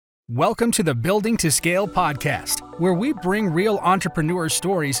Welcome to the Building to Scale podcast, where we bring real entrepreneur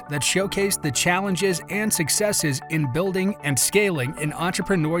stories that showcase the challenges and successes in building and scaling an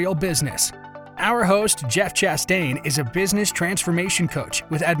entrepreneurial business. Our host, Jeff Chastain, is a business transformation coach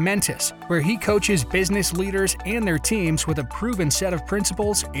with Admentis, where he coaches business leaders and their teams with a proven set of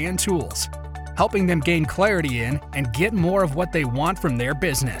principles and tools, helping them gain clarity in and get more of what they want from their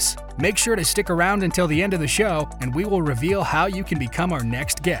business. Make sure to stick around until the end of the show, and we will reveal how you can become our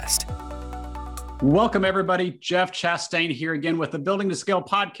next guest. Welcome, everybody. Jeff Chastain here again with the Building to Scale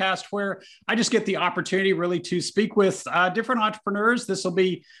podcast, where I just get the opportunity really to speak with different entrepreneurs. This will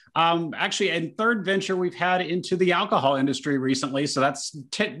be actually a third venture we've had into the alcohol industry recently. So that's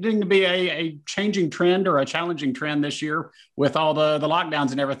tending to be a changing trend or a challenging trend this year with all the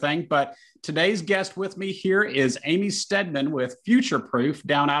lockdowns and everything. But today's guest with me here is Aimy Steadman with Future Proof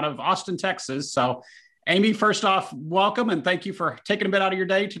down out of Austin, Texas. So Aimy, first off, welcome and thank you for taking a bit out of your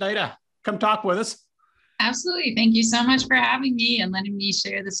day today to come talk with us. Absolutely. Thank you so much for having me and letting me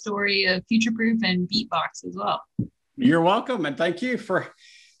share the story of Future Proof and Beatbox as well. You're welcome. And thank you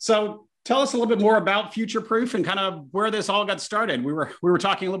so tell us a little bit more about Future Proof and kind of where this all got started. We were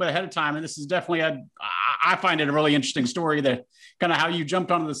talking a little bit ahead of time, and this is definitely I find it a really interesting story, that kind of how you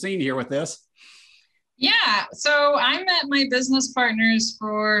jumped onto the scene here with this. Yeah. So I met my business partners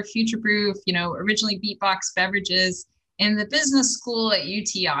for Future Proof, originally Beatbox Beverages, in the business school at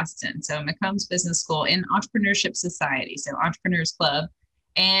UT Austin. So McCombs Business School in Entrepreneurship Society, so Entrepreneurs Club.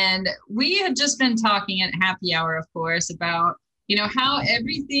 And we had just been talking at happy hour, of course, about, how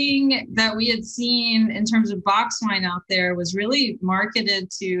everything that we had seen in terms of box wine out there was really marketed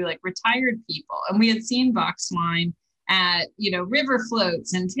to like retired people. And we had seen box wine at, river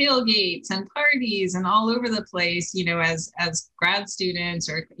floats and tailgates and parties and all over the place, as grad students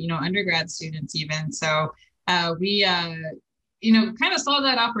or, undergrad students even. So we, kind of saw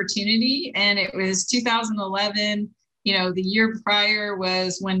that opportunity, and it was 2011. The year prior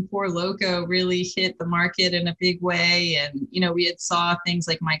was when Four Loko really hit the market in a big way. And, we had saw things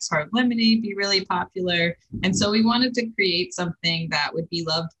like Mike's Hard Lemonade be really popular. And so we wanted to create something that would be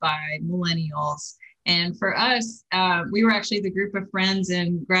loved by millennials. And for us, we were actually the group of friends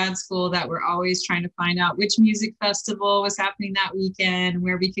in grad school that were always trying to find out which music festival was happening that weekend,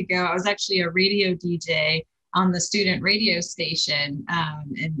 where we could go. I was actually a radio DJ on the student radio station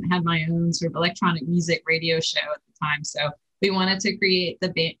and had my own sort of electronic music radio show at the time. So we wanted to create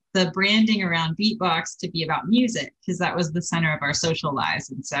the branding around Beatbox to be about music, because that was the center of our social lives.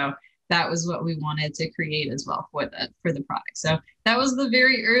 And so that was what we wanted to create as well for the product. So that was the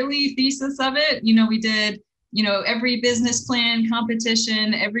very early thesis of it. We did, every business plan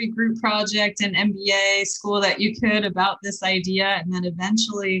competition, every group project and MBA school that you could about this idea. And then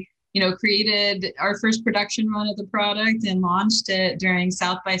eventually, created our first production run of the product and launched it during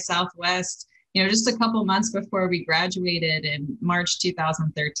South by Southwest, just a couple months before we graduated in March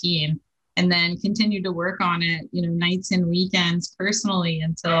 2013, and then continued to work on it, nights and weekends personally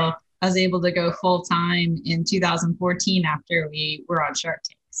until I was able to go full time in 2014 after we were on Shark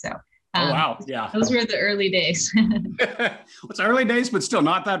Tank. So oh, wow. Yeah. Those were the early days. It's early days, but still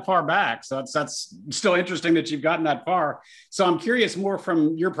not that far back. So that's still interesting that you've gotten that far. So I'm curious more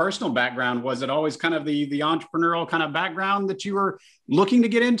from your personal background. Was it always kind of the entrepreneurial kind of background that you were looking to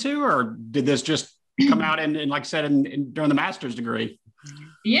get into, or did this just come out and like I said, during the master's degree?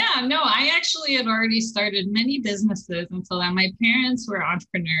 Yeah, no, I actually had already started many businesses until then. My parents were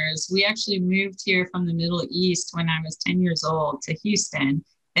entrepreneurs. We actually moved here from the Middle East when I was 10 years old to Houston.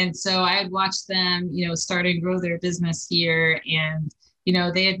 And so I had watched them, start and grow their business here. And,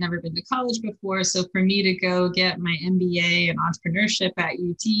 they had never been to college before. So for me to go get my MBA in entrepreneurship at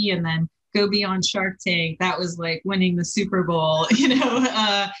UT and then go be on Shark Tank, that was like winning the Super Bowl,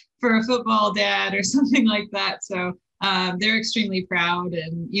 for a football dad or something like that. So they're extremely proud.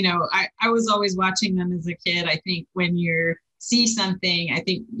 And, I was always watching them as a kid. I think when you see something, I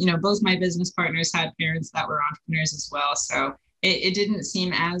think, both my business partners had parents that were entrepreneurs as well. So it didn't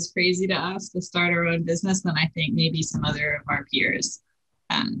seem as crazy to us to start our own business than I think maybe some other of our peers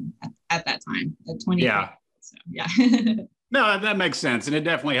at that time, at 20. Yeah. So, yeah. No, that makes sense. And it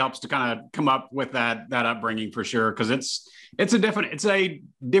definitely helps to kind of come up with that upbringing for sure. Cause it's a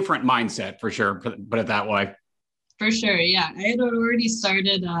different mindset for sure. Put it that way. For sure. Yeah. I had already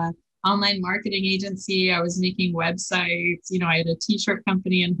started an online marketing agency. I was making websites, I had a t-shirt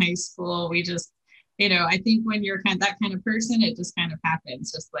company in high school. We just, I think when you're that kind of person, it just kind of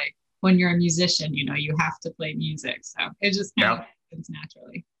happens. Just like when you're a musician, you have to play music. So it just kind of happens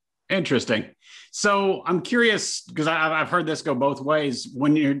naturally. Interesting. So I'm curious, because I've heard this go both ways.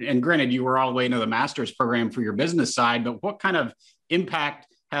 And granted, you were all the way into the master's program for your business side, but what kind of impact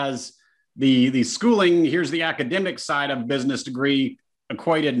has the schooling, here's the academic side of business degree,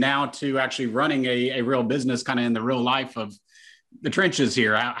 equated now to actually running a real business kind of in the real life of the trenches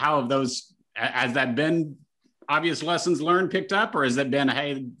here? How have those, has that been obvious lessons learned picked up, or has it been,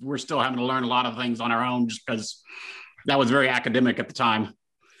 hey, we're still having to learn a lot of things on our own just because that was very academic at the time?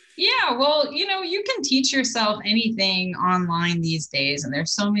 Yeah, well, you can teach yourself anything online these days, and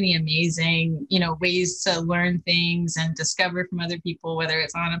there's so many amazing, ways to learn things and discover from other people, whether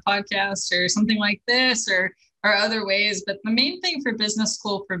it's on a podcast or something like this or other ways. But the main thing for business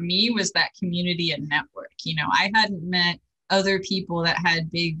school for me was that community and network. I hadn't met other people that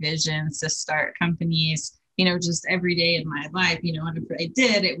had big visions to start companies, just every day in my life, and if I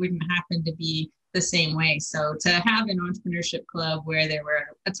did, it wouldn't happen to be the same way. So to have an entrepreneurship club where there were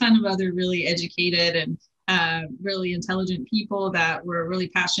a ton of other really educated and really intelligent people that were really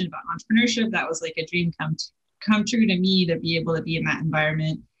passionate about entrepreneurship, that was like a dream come true to me, to be able to be in that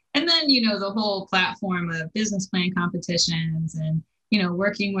environment. And then, the whole platform of business plan competitions and,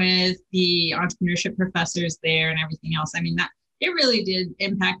 working with the entrepreneurship professors there and everything else. I mean, that it really did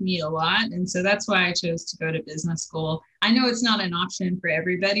impact me a lot. And so that's why I chose to go to business school. I know it's not an option for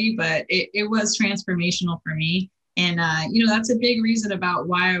everybody, but it was transformational for me. And, that's a big reason about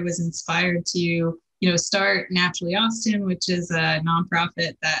why I was inspired to, start Naturally Austin, which is a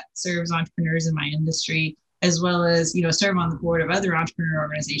nonprofit that serves entrepreneurs in my industry, as well as, serve on the board of other entrepreneur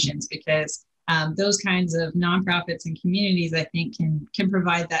organizations, because those kinds of nonprofits and communities, I think, can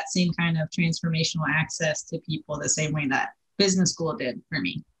provide that same kind of transformational access to people the same way that business school did for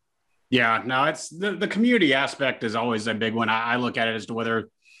me. Yeah, no, it's the community aspect is always a big one. I look at it as to whether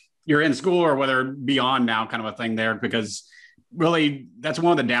you're in school or whether beyond now kind of a thing there, because really that's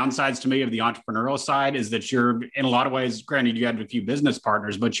one of the downsides to me of the entrepreneurial side, is that you're in a lot of ways, granted you have a few business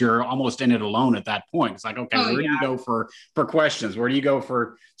partners, but you're almost in it alone at that point. It's like, okay, where do you go for questions? Where do you go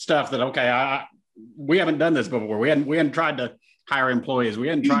for stuff that, okay, we haven't done this before. We hadn't tried to hire employees. We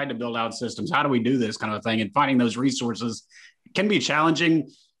hadn't tried to build out systems. How do we do this kind of thing? And finding those resources can be challenging,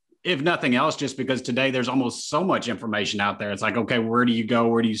 if nothing else, just because today there's almost so much information out there. It's like, okay, where do you go?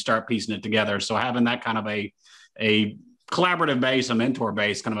 Where do you start piecing it together? So having that kind of a collaborative base, a mentor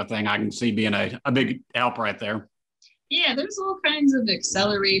base kind of a thing, I can see being a big help right there. Yeah, there's all kinds of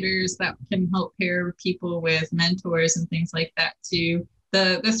accelerators that can help pair people with mentors and things like that too.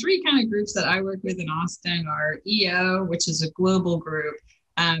 The three kind of groups that I work with in Austin are EO, which is a global group.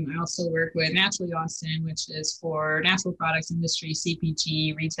 I also work with Naturally Austin, which is for natural products industry,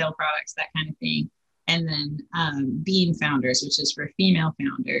 CPG, retail products, that kind of thing. And then Bean Founders, which is for female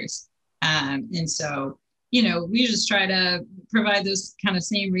founders. And so, we just try to provide those kind of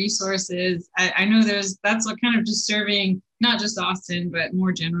same resources. I know that's what kind of just serving not just Austin, but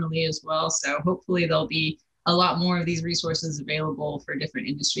more generally as well. So hopefully there'll be a lot more of these resources available for different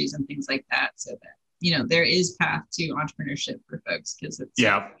industries and things like that, so that there is path to entrepreneurship for folks, because it's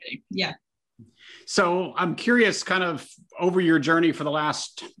yeah. So I'm curious, kind of over your journey for the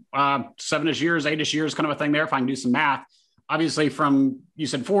last 7-ish years, 8-ish years, kind of a thing there, if I can do some math, obviously from, you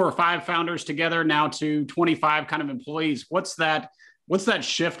said 4 or 5 founders together now to 25 kind of employees. What's that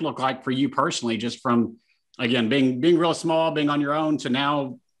shift look like for you personally, just from, again, being real small, being on your own, to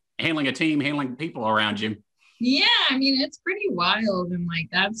now handling a team, handling people around you? Yeah, I mean, it's pretty wild. And like,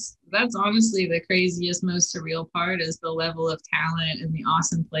 that's honestly the craziest, most surreal part, is the level of talent and the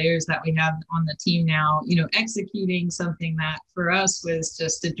awesome players that we have on the team now, executing something that for us was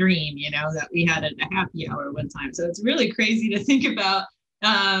just a dream, that we had at a happy hour one time. So it's really crazy to think about,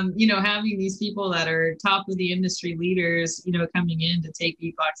 having these people that are top of the industry leaders, coming in to take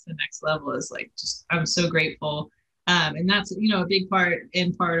Beatbox to the next level is like, just, I'm so grateful. And that's, a big part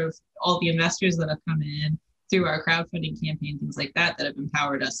of all the investors that have come in through our crowdfunding campaign, things like that have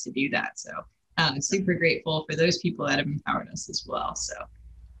empowered us to do that. So super grateful for those people that have empowered us as well.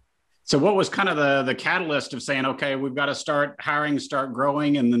 So what was kind of the catalyst of saying, okay, we've got to start hiring, start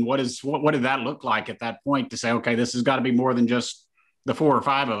growing? And then what did that look like at that point to say, okay, this has got to be more than just the 4 or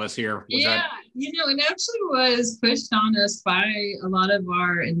 5 of us here? It actually was pushed on us by a lot of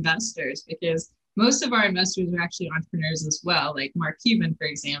our investors, because most of our investors are actually entrepreneurs as well, like Mark Cuban, for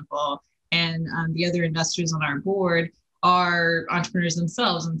example. And the other investors on our board are entrepreneurs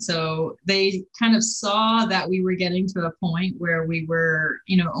themselves. And so they kind of saw that we were getting to a point where we were,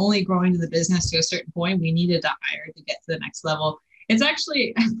 only growing the business to a certain point. We needed to hire to get to the next level. It's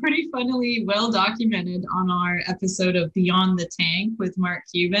actually pretty funnily well documented on our episode of Beyond the Tank with Mark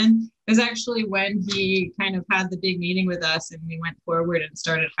Cuban. It was actually when he kind of had the big meeting with us, and we went forward and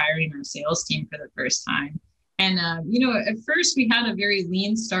started hiring our sales team for the first time. And, at first we had a very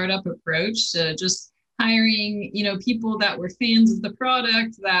lean startup approach to just hiring, people that were fans of the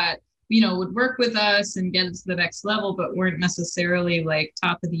product that, would work with us and get us to the next level, but weren't necessarily like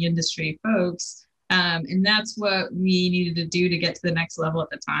top of the industry folks. And that's what we needed to do to get to the next level at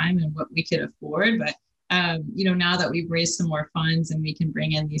the time and what we could afford. But, now that we've raised some more funds and we can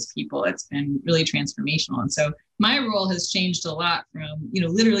bring in these people, it's been really transformational. And so my role has changed a lot from,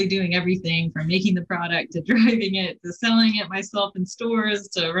 literally doing everything from making the product to driving it to selling it myself in stores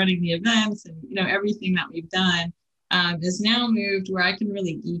to running the events and, everything that we've done has now moved where I can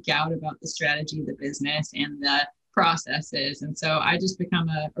really geek out about the strategy of the business and the processes. And so I just become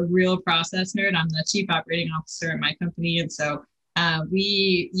a real process nerd. I'm the chief operating officer in my company. And so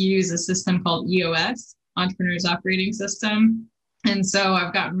we use a system called EOS, Entrepreneurs Operating System. And so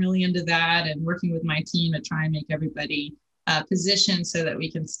I've gotten really into that and working with my team to try and make everybody positioned so that we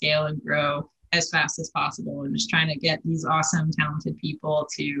can scale and grow as fast as possible. And just trying to get these awesome, talented people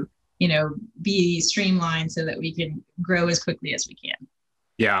to, be streamlined so that we can grow as quickly as we can.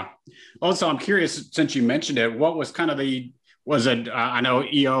 Yeah. Also, I'm curious, since you mentioned it, what was kind of I know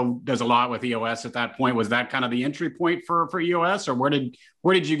EO does a lot with EOS at that point. Was that kind of the entry point for EOS, or where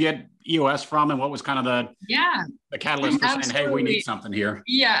did you get EOS from, and what was kind of the catalyst for saying, hey, we need something here?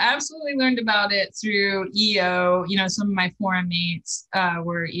 Yeah, absolutely learned about it through EO. Some of my foreign mates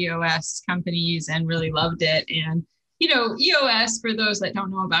were EOS companies and really loved it. And EOS, for those that don't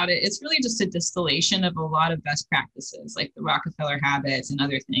know about it, it's really just a distillation of a lot of best practices like the Rockefeller habits and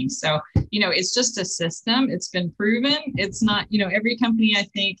other things. So, it's just a system. It's been proven. It's not, every company I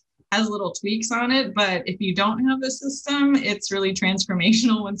think has little tweaks on it, but if you don't have a system, it's really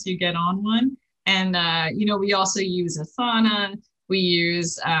transformational once you get on one. And, we also use Asana. We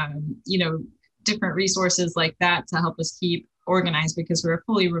use, different resources like that to help us keep organized because we're a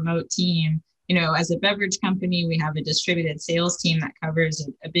fully remote team. As a beverage company, we have a distributed sales team that covers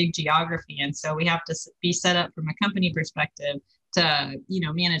a big geography. And so we have to be set up from a company perspective to,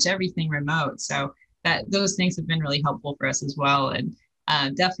 manage everything remote. So those things have been really helpful for us as well. And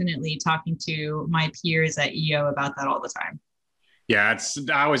definitely talking to my peers at EO about that all the time. Yeah,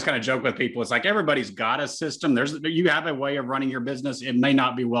 I always kind of joke with people. It's like everybody's got a system. You have a way of running your business. It may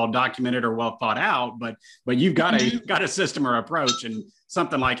not be well documented or well thought out, but you've got a system or approach. And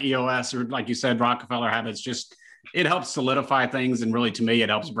something like EOS or, like you said, Rockefeller habits, it helps solidify things. And really, to me, it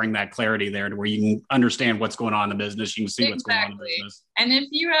helps bring that clarity there to where you can understand what's going on in the business. You can see what's going on in the business. And if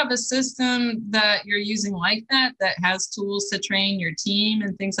you have a system that you're using like that has tools to train your team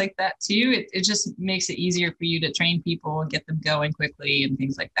and things like that too, it just makes it easier for you to train people and get them going quickly and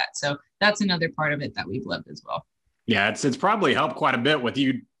things like that. So that's another part of it that we've loved as well. Yeah, it's probably helped quite a bit with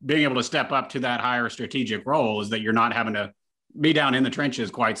you being able to step up to that higher strategic role, is that you're not having to be down in the trenches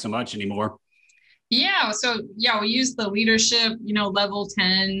quite so much anymore. Yeah. So we use the leadership, level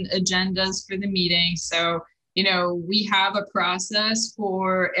 10 agendas for the meeting. So, we have a process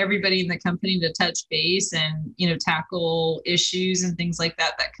for everybody in the company to touch base and, tackle issues and things like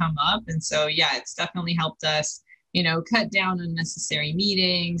that come up. And so, it's definitely helped us, cut down unnecessary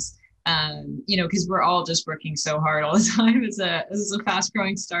meetings, because we're all just working so hard all the time as a fast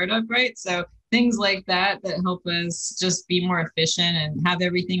growing startup, right? So things like that help us just be more efficient and have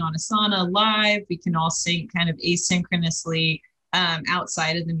everything on Asana live. We can all sync kind of asynchronously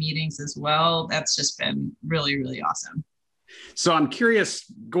outside of the meetings as well. That's just been really, really awesome. So I'm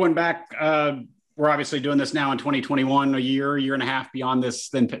curious, going back, we're obviously doing this now in 2021, a year and a half beyond this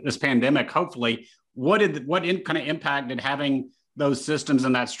pandemic, hopefully. What kind of impact did having those systems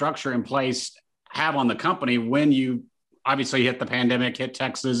and that structure in place have on the company when you obviously hit the pandemic, hit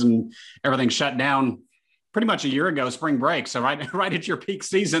Texas, and everything shut down pretty much a year ago, spring break? So right at your peak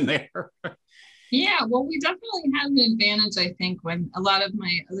season there. Yeah, well, we definitely had an advantage, I think, when a lot of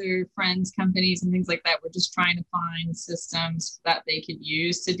my other friends, companies and things like that were just trying to find systems that they could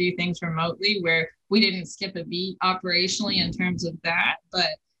use to do things remotely, where we didn't skip a beat operationally in terms of that. But,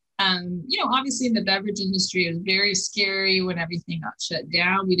 obviously in the beverage industry, it was very scary when everything got shut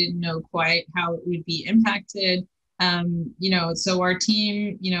down. We didn't know quite how it would be impacted. So our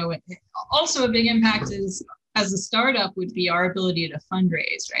team, also a big impact is, as a startup, would be our ability to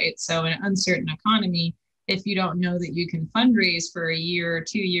fundraise, right? So in an uncertain economy, if you don't know that you can fundraise for a year or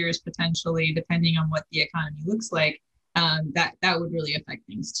 2 years, potentially, depending on what the economy looks like, that would really affect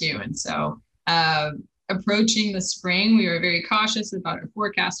things too. And so approaching the spring, we were very cautious about our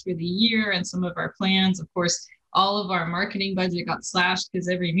forecast for the year and some of our plans. Of course, all of our marketing budget got slashed because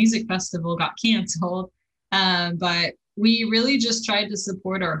every music festival got canceled. But we really just tried to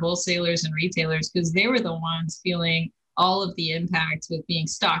support our wholesalers and retailers because they were the ones feeling all of the impact with being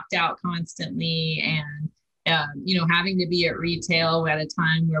stocked out constantly and having to be at retail at a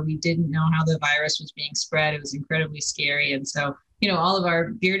time where we didn't know how the virus was being spread. It was incredibly scary. And so, all of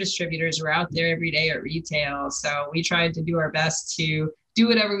our beer distributors were out there every day at retail. So we tried to do our best to do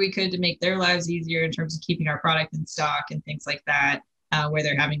whatever we could to make their lives easier in terms of keeping our product in stock and things like that, where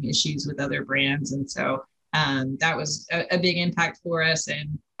they're having issues with other brands. And so that was a big impact for us.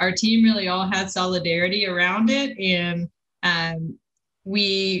 And our team really all had solidarity around it. And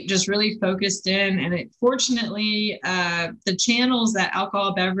we just really focused in. And fortunately, the channels that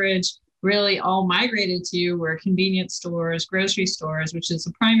alcohol beverage really all migrated to were convenience stores, grocery stores, which is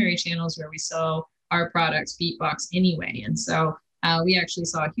the primary channels where we sell our products, BeatBox, anyway. And so we actually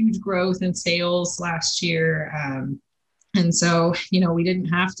saw huge growth in sales last year. And so, we didn't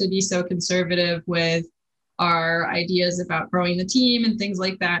have to be so conservative with our ideas about growing the team and things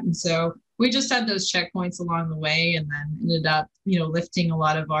like that. And so we just had those checkpoints along the way, and then ended up, lifting a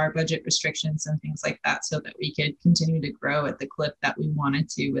lot of our budget restrictions and things like that so that we could continue to grow at the clip that we wanted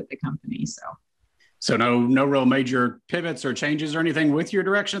to with the company. So no real major pivots or changes or anything with your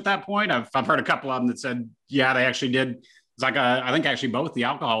direction at that point. I've heard a couple of them that said, yeah, they actually did. It's like, I think actually both the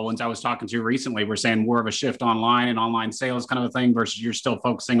alcohol ones I was talking to recently were saying more of a shift online and online sales kind of a thing versus you're still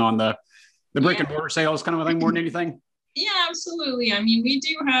focusing on the brick and mortar sales kind of a thing more than anything. Yeah, absolutely. I mean, we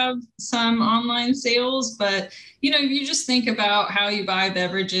do have some online sales, but, if you just think about how you buy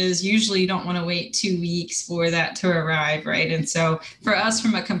beverages, usually you don't want to wait 2 weeks for that to arrive, right? And so for us,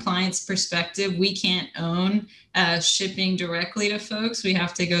 from a compliance perspective, we can't own shipping directly to folks. We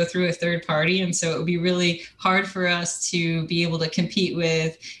have to go through a third party. And so it would be really hard for us to be able to compete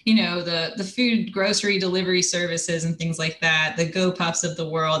with, the food grocery delivery services and things like that, the GoPuffs of the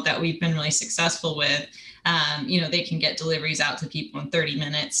world that we've been really successful with. They can get deliveries out to people in 30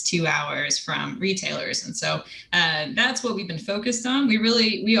 minutes, 2 hours from retailers. And so that's what we've been focused on.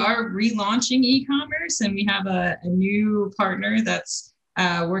 We are relaunching e-commerce, and we have a new partner that's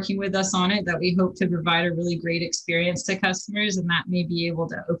working with us on it that we hope to provide a really great experience to customers, and that may be able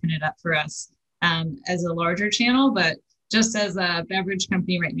to open it up for us as a larger channel. But just as a beverage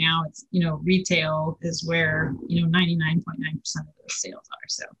company right now, it's, retail is where, 99.9% of those sales are.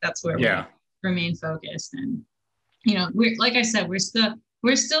 So that's where we remain focused. And, we're, like I said,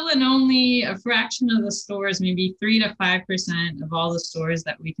 we're still in only a fraction of the stores, maybe 3 to 5% of all the stores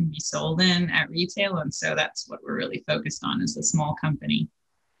that we can be sold in at retail. And so that's what we're really focused on as a small company.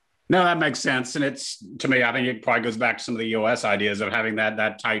 No, that makes sense. And it's, to me, I think it probably goes back to some of the EOS ideas of having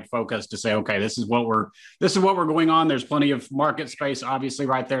that tight focus to say, okay, this is what we're going on. There's plenty of market space, obviously,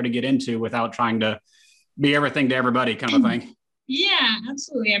 right there to get into without trying to be everything to everybody kind of thing. Yeah,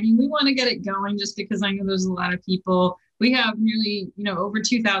 absolutely. I mean, we want to get it going just because I know there's a lot of people. We have nearly, over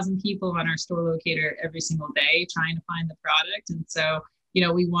 2,000 people on our store locator every single day trying to find the product. And so,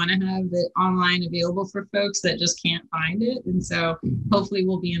 we want to have it online available for folks that just can't find it. And so hopefully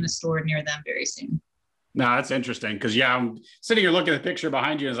we'll be in a store near them very soon. No, that's interesting because, I'm sitting here looking at the picture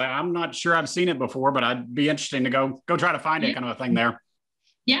behind you. I'm not sure I've seen it before, but I'd be interesting to go try to find it kind of a thing there.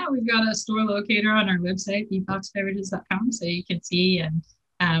 Yeah, we've got a store locator on our website, beatboxbeverages.com, so you can see.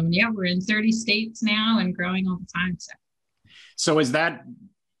 And we're in 30 states now and growing all the time. So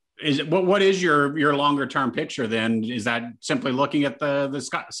what is your longer term picture then? Is that simply looking at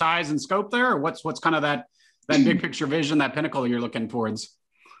the size and scope there, or what's kind of that big picture vision, that pinnacle you're looking towards?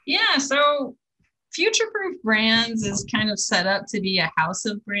 Yeah, so Future Proof Brands is kind of set up to be a house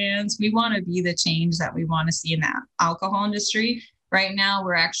of brands. We want to be the change that we want to see in the alcohol industry. Right now,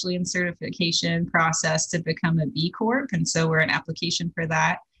 we're actually in certification process to become a B Corp. And so we're in application for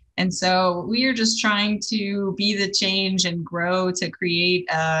that. And so we are just trying to be the change and grow to create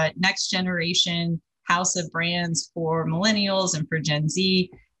a next generation house of brands for millennials and for Gen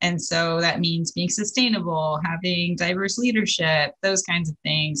Z. And so that means being sustainable, having diverse leadership, those kinds of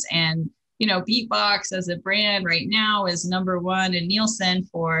things. And, BeatBox as a brand right now is #1 in Nielsen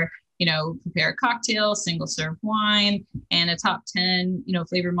for prepared cocktail, single serve wine, and a top 10,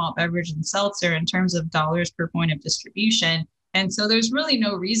 flavored malt beverage and seltzer in terms of dollars per point of distribution. And so there's really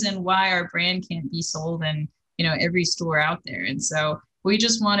no reason why our brand can't be sold in, every store out there. And so we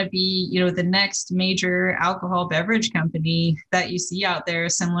just want to be, the next major alcohol beverage company that you see out there,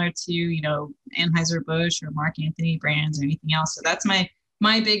 similar to, Anheuser-Busch or Mark Anthony brands or anything else. So that's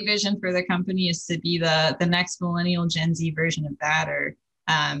my big vision for the company, is to be the next millennial Gen Z version of that, or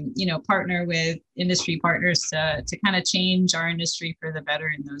partner with industry partners to kind of change our industry for the better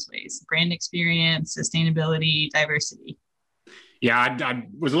in those ways: brand experience, sustainability, diversity. Yeah, I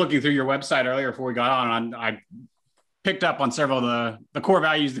was looking through your website earlier before we got on. I picked up on several of the core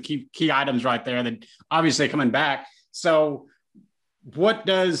values, the key items right there that obviously coming back. So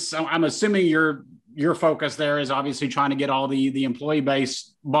I'm assuming your focus there is obviously trying to get all the employee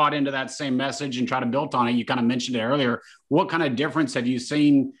base bought into that same message and try to build on it. You kind of mentioned it earlier. What kind of difference have you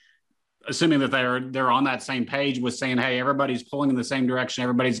seen, assuming that they're on that same page with saying, hey, everybody's pulling in the same direction.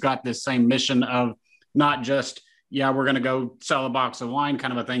 Everybody's got this same mission of not just, yeah, we're going to go sell a box of wine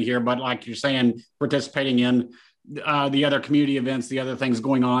kind of a thing here, but like you're saying, participating in the other community events, the other things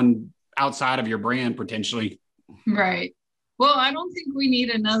going on outside of your brand potentially. Right. Well, I don't think we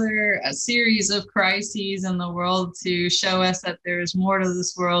need a series of crises in the world to show us that there's more to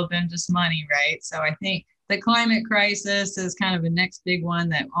this world than just money, right? So I think the climate crisis is kind of the next big one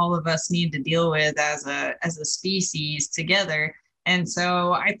that all of us need to deal with as a species together. And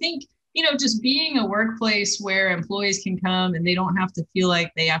so I think, just being a workplace where employees can come and they don't have to feel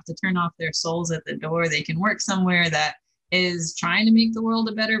like they have to turn off their souls at the door. They can work somewhere that is trying to make the world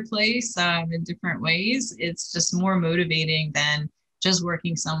a better place in different ways. It's just more motivating than just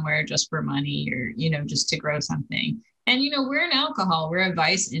working somewhere just for money or, just to grow something. And, we're in alcohol. We're a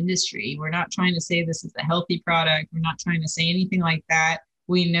vice industry. We're not trying to say this is a healthy product. We're not trying to say anything like that.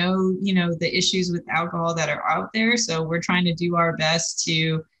 We know, the issues with alcohol that are out there. So we're trying to do our best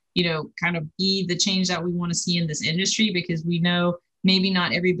to, kind of be the change that we want to see in this industry, because we know maybe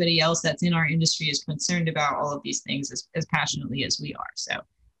not everybody else that's in our industry is concerned about all of these things as passionately as we are. So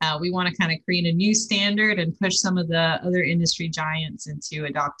we want to kind of create a new standard and push some of the other industry giants into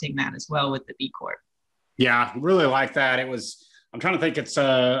adopting that as well with the B Corp. Yeah, really like that. I'm trying to think, it's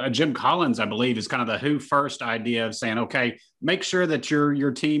Jim Collins, I believe, is kind of the who first idea of saying, okay, make sure that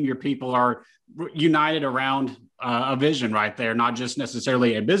your team, your people are united around a vision right there, not just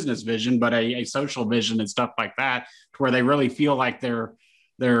necessarily a business vision, but a social vision and stuff like that, to where they really feel like they're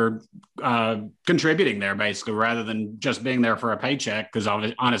contributing there basically, rather than just being there for a paycheck. Because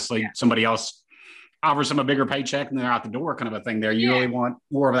honestly, somebody else offers them a bigger paycheck and they're out the door kind of a thing there. You really want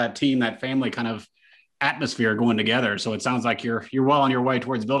more of that team, that family kind of atmosphere going together. So it sounds like you're well on your way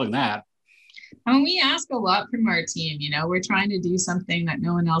towards building that. And we ask a lot from our team. We're trying to do something that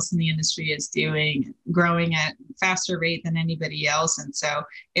no one else in the industry is doing, growing at faster rate than anybody else. And so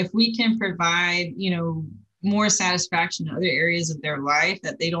if we can provide, more satisfaction in other areas of their life,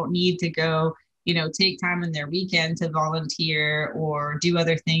 that they don't need to go, take time in their weekend to volunteer or do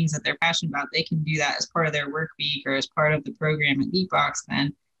other things that they're passionate about, they can do that as part of their work week or as part of the program at Beatbox,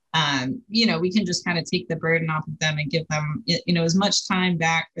 then we can just kind of take the burden off of them and give them, as much time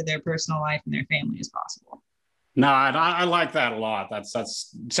back for their personal life and their family as possible. No, I like that a lot. That's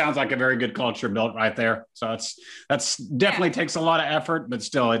sounds like a very good culture built right there. So that's definitely takes a lot of effort, but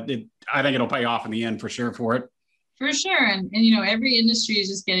still, I think it'll pay off in the end for sure for it. For sure. And every industry is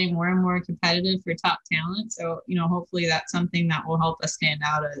just getting more and more competitive for top talent. So, hopefully that's something that will help us stand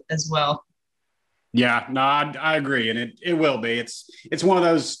out as well. Yeah, no, I agree. And it will be. It's one of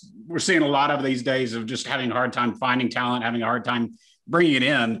those, we're seeing a lot of these days of just having a hard time finding talent, having a hard time bringing it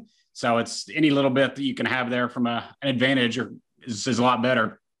in. So it's any little bit that you can have there from an advantage is a lot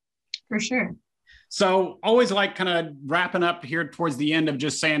better. For sure. So always like kind of wrapping up here towards the end of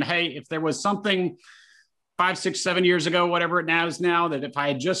just saying, hey, if there was something 5, 6, 7 years ago, whatever it now is now, that if I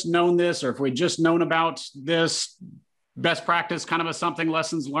had just known this, or if we'd just known about this, best practice kind of a something,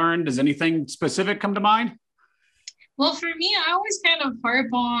 lessons learned, does anything specific come to mind? Well, for me, I always kind of harp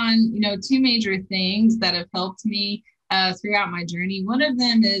on, two major things that have helped me throughout my journey. One of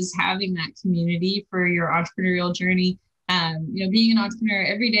them is having that community for your entrepreneurial journey. Being an entrepreneur,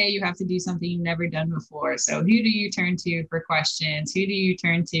 every day you have to do something you've never done before. So who do you turn to for questions? Who do you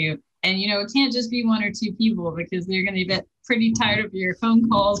turn to? And, it can't just be 1 or 2 people, because they're going to get pretty tired of your phone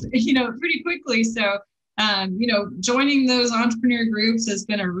calls, pretty quickly. So joining those entrepreneur groups has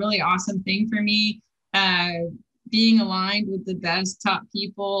been a really awesome thing for me. Being aligned with the best top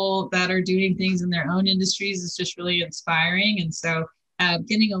people that are doing things in their own industries is just really inspiring. And so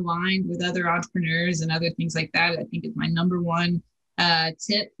getting aligned with other entrepreneurs and other things like that, I think is my number one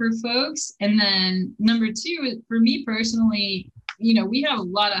tip for folks. And then number 2, for me personally, we have a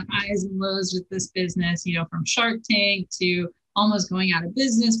lot of highs and lows with this business, from Shark Tank to almost going out of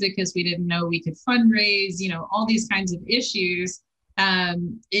business because we didn't know we could fundraise, all these kinds of issues.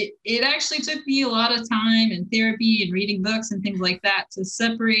 It actually took me a lot of time and therapy and reading books and things like that to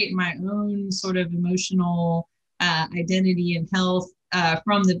separate my own sort of emotional identity and health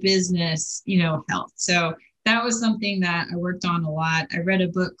from the business, health. So that was something that I worked on a lot. I read a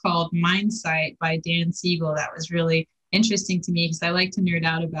book called Mindsight by Dan Siegel that was really interesting to me, because I like to nerd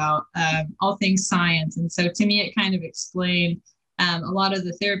out about all things science. And so to me, it kind of explained a lot of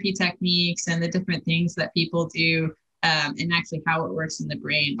the therapy techniques and the different things that people do, and actually how it works in the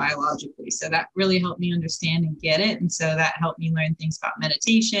brain biologically. So that really helped me understand and get it. And so that helped me learn things about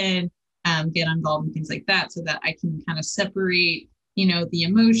meditation, get involved in things like that so that I can kind of separate, you know, the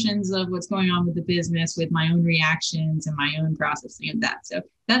emotions of what's going on with the business with my own reactions and my own processing of that. So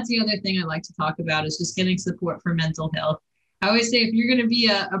that's the other thing I like to talk about is just getting support for mental health. I always say if you're going to be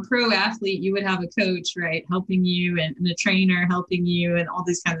a pro athlete, you would have a coach, right, helping you and a trainer helping you and all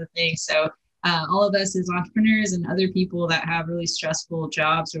these kinds of things. So all of us as entrepreneurs and other people that have really stressful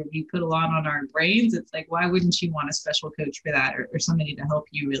jobs where we put a lot on our brains, it's like, why wouldn't you want a special coach for that or somebody to help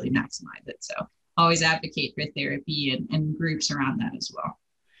you really maximize it? So always advocate for therapy and groups around that as well.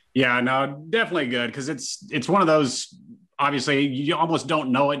 Yeah, no, definitely good because it's one of those, obviously you almost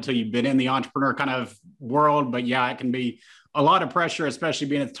don't know it until you've been in the entrepreneur kind of world, but yeah, it can be a lot of pressure, especially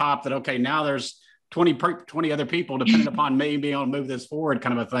being at the top that, okay, now there's 20 other people depending upon me being able to move this forward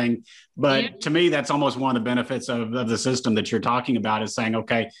kind of a thing. But to me, that's almost one of the benefits of the system that you're talking about is saying,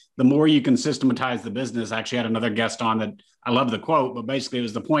 okay, the more you can systematize the business. I actually had another guest on that I love the quote, but basically it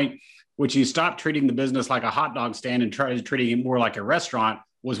was the point which you stop treating the business like a hot dog stand and try treating it more like a restaurant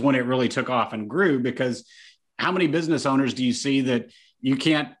was when it really took off and grew. Because how many business owners do you see that you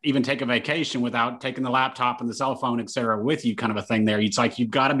can't even take a vacation without taking the laptop and the cell phone, et cetera, with you kind of a thing there? It's like, you've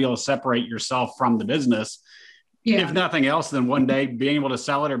got to be able to separate yourself from the business. Yeah. If nothing else, then one day being able to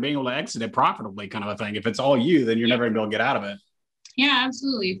sell it or being able to exit it profitably kind of a thing. If it's all you, then you're never going to be able to get out of it. Yeah,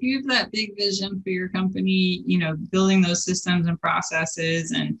 absolutely. If you have that big vision for your company, you know, building those systems and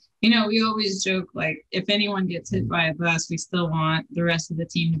processes. And, you know, we always joke, like, if anyone gets hit by a bus, we still want the rest of the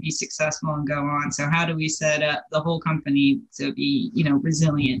team to be successful and go on. So how do we set up the whole company to be, you know,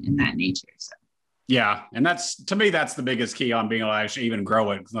 resilient in that nature? So. Yeah. And that's, to me, that's the biggest key on being able to actually even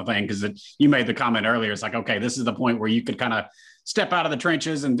grow it. Because you made the comment earlier, it's like, okay, this is the point where you could kind of step out of the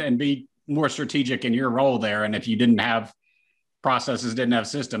trenches and be more strategic in your role there. And if you didn't have processes, didn't have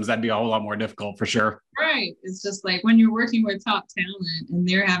systems, that'd be a whole lot more difficult for sure. Right. It's just like when you're working with top talent and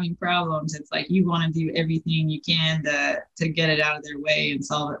they're having problems, it's like you want to do everything you can to get it out of their way and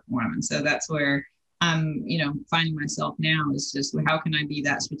solve it for them. And so that's where I'm, you know, finding myself now is just how can I be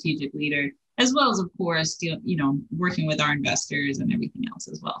that strategic leader, as well as, of course, you know, working with our investors and everything else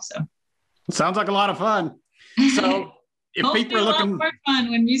as well. So it sounds like a lot of fun. So if people are looking, a lot more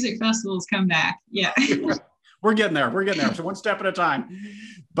fun when music festivals come back. Yeah. We're getting there. So one step at a time.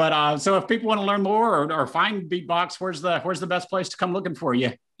 But so if people want to learn more or find Beatbox, where's the best place to come looking for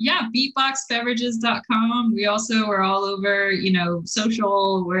you? Yeah, beatboxbeverages.com. We also are all over, you know,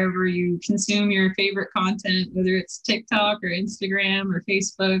 social, wherever you consume your favorite content, whether it's TikTok or Instagram or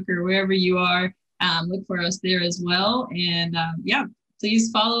Facebook or wherever you are. Look for us there as well. And yeah,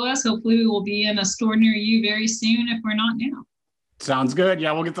 please follow us. Hopefully we will be in a store near you very soon if we're not now. Sounds good.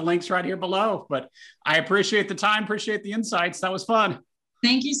 Yeah, we'll get the links right here below. But I appreciate the time, appreciate the insights. That was fun.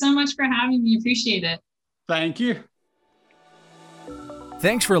 Thank you so much for having me. Appreciate it. Thank you.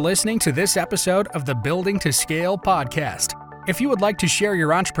 Thanks for listening to this episode of the Building to Scale podcast. If you would like to share your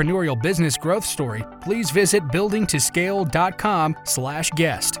entrepreneurial business growth story, please visit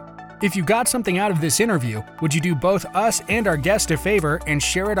buildingtoscale.com/guest. If you got something out of this interview, would you do both us and our guest a favor and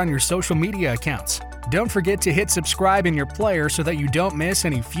share it on your social media accounts? Don't forget to hit subscribe in your player so that you don't miss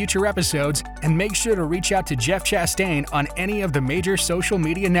any future episodes, and make sure to reach out to Jeff Chastain on any of the major social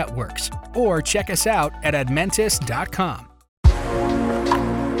media networks, or check us out at admentis.com.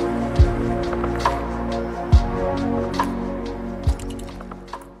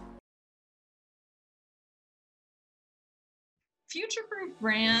 Future-proof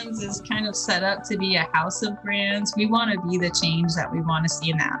Brands is kind of set up to be a house of brands. We want to be the change that we want to see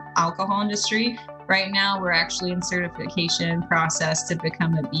in the alcohol industry. Right now, we're actually in certification process to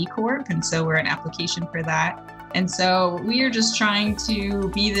become a B Corp, and so we're in application for that. And so we are just trying to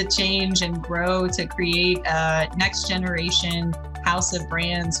be the change and grow to create a next generation house of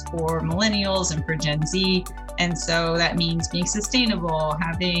brands for millennials and for Gen Z. And so that means being sustainable,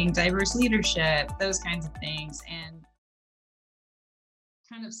 having diverse leadership, those kinds of things. And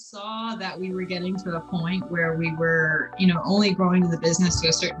kind of saw that we were getting to a point where we were, you know, only growing the business to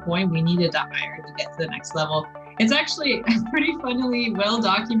a certain point. We needed to hire to get to the next level. It's actually pretty funnily well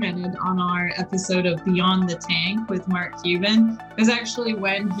documented on our episode of Beyond the Tank with Mark Cuban. It was actually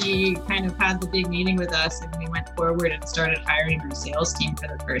when he kind of had the big meeting with us and we went forward and started hiring our sales team for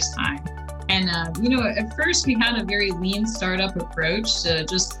the first time. And, you know, at first we had a very lean startup approach to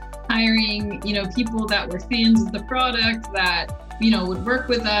just hiring, you know, people that were fans of the product that, you know, would work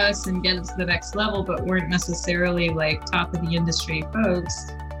with us and get us to the next level, but weren't necessarily like top of the industry folks.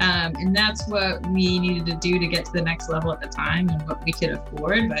 And that's what we needed to do to get to the next level at the time and what we could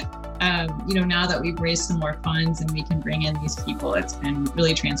afford. But, now that we've raised some more funds and we can bring in these people, it's been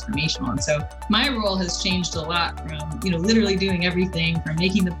really transformational. And so my role has changed a lot from, literally doing everything from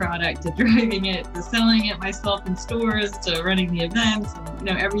making the product to driving it to selling it myself in stores to running the events and,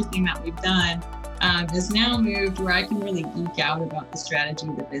 everything that we've done. Has now moved where I can really geek out about the strategy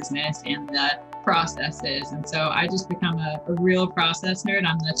of the business and the processes. And so I just become a real process nerd.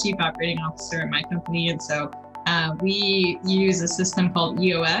 I'm the chief operating officer at my company. And so we use a system called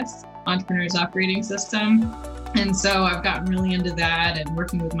EOS, Entrepreneur's Operating System. And so I've gotten really into that and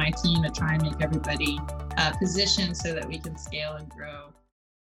working with my team to try and make everybody positioned so that we can scale and grow.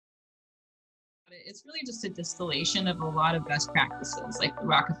 It's really just a distillation of a lot of best practices like the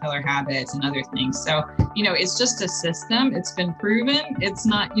Rockefeller habits and other things. So, it's just a system. It's been proven. It's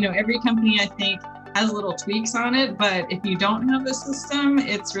not, every company I think has little tweaks on it, but if you don't have a system,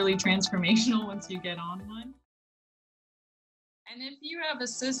 it's really transformational once you get on one. And if you have a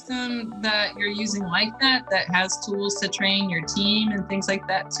system that you're using like that has tools to train your team and things like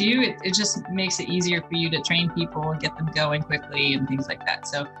that too, it just makes it easier for you to train people and get them going quickly and things like that.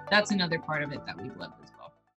 So that's another part of it that we've loved as well.